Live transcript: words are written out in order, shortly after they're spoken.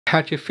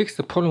How to fix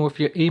the problem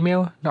with your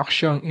email not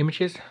showing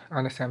images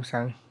on the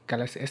Samsung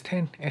Galaxy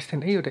S10,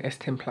 S10e or the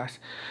S10 Plus.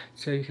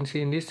 So you can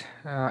see in this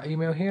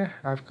email here,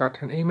 I've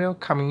got an email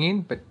coming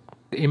in, but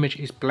the image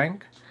is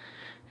blank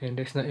and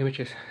there's no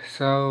images.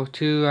 So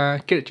to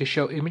get it to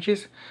show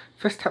images,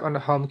 first tap on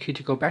the home key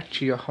to go back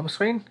to your home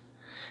screen,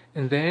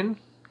 and then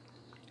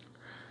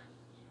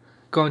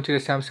go into the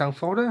Samsung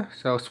folder.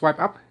 So swipe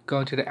up, go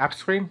into the app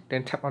screen,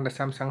 then tap on the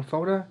Samsung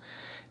folder,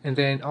 and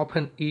then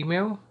open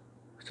email.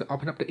 So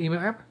open up the email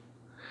app.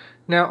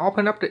 Now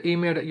open up the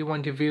email that you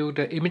want to view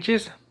the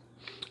images,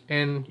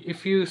 and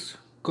if you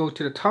go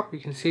to the top, you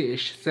can see it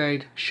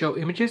said show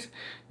images.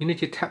 You need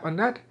to tap on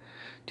that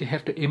to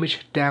have the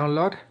image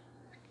download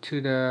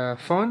to the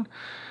phone.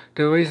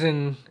 The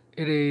reason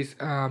it is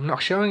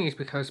not showing is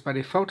because by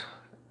default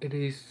it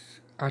is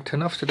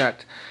turned off so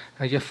that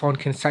your phone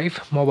can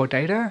save mobile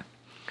data.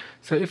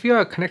 So if you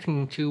are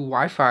connecting to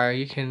Wi-Fi,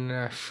 you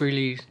can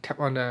freely tap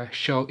on the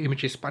show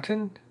images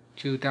button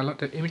to download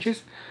the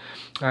images.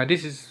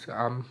 This is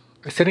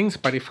settings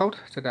by default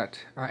so that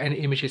any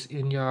images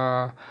in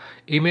your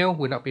email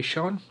will not be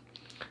shown.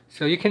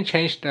 So you can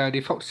change the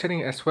default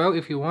setting as well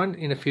if you want.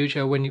 In the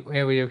future,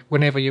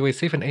 whenever you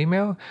receive an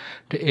email,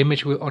 the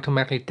image will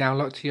automatically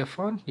download to your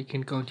phone. You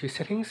can go into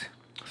settings.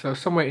 So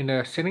somewhere in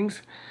the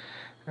settings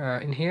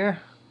in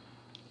here,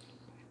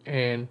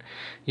 and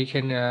you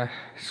can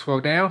scroll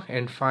down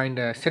and find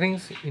the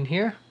settings in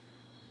here.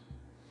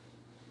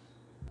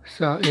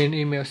 So in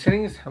email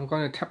settings, I'm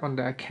going to tap on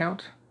the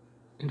account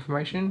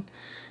information,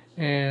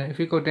 and if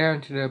you go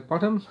down to the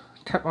bottom,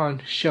 tap on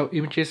show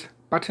images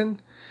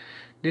button.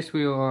 This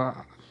will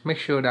make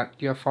sure that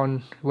your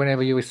phone,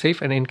 whenever you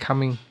receive an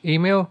incoming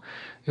email,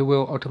 it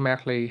will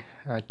automatically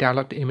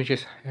download the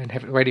images and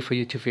have it ready for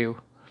you to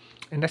view.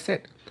 And that's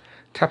it.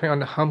 Tapping on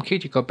the home key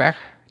to go back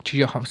to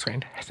your home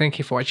screen. Thank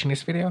you for watching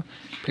this video.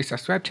 Please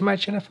subscribe to my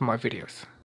channel for more videos.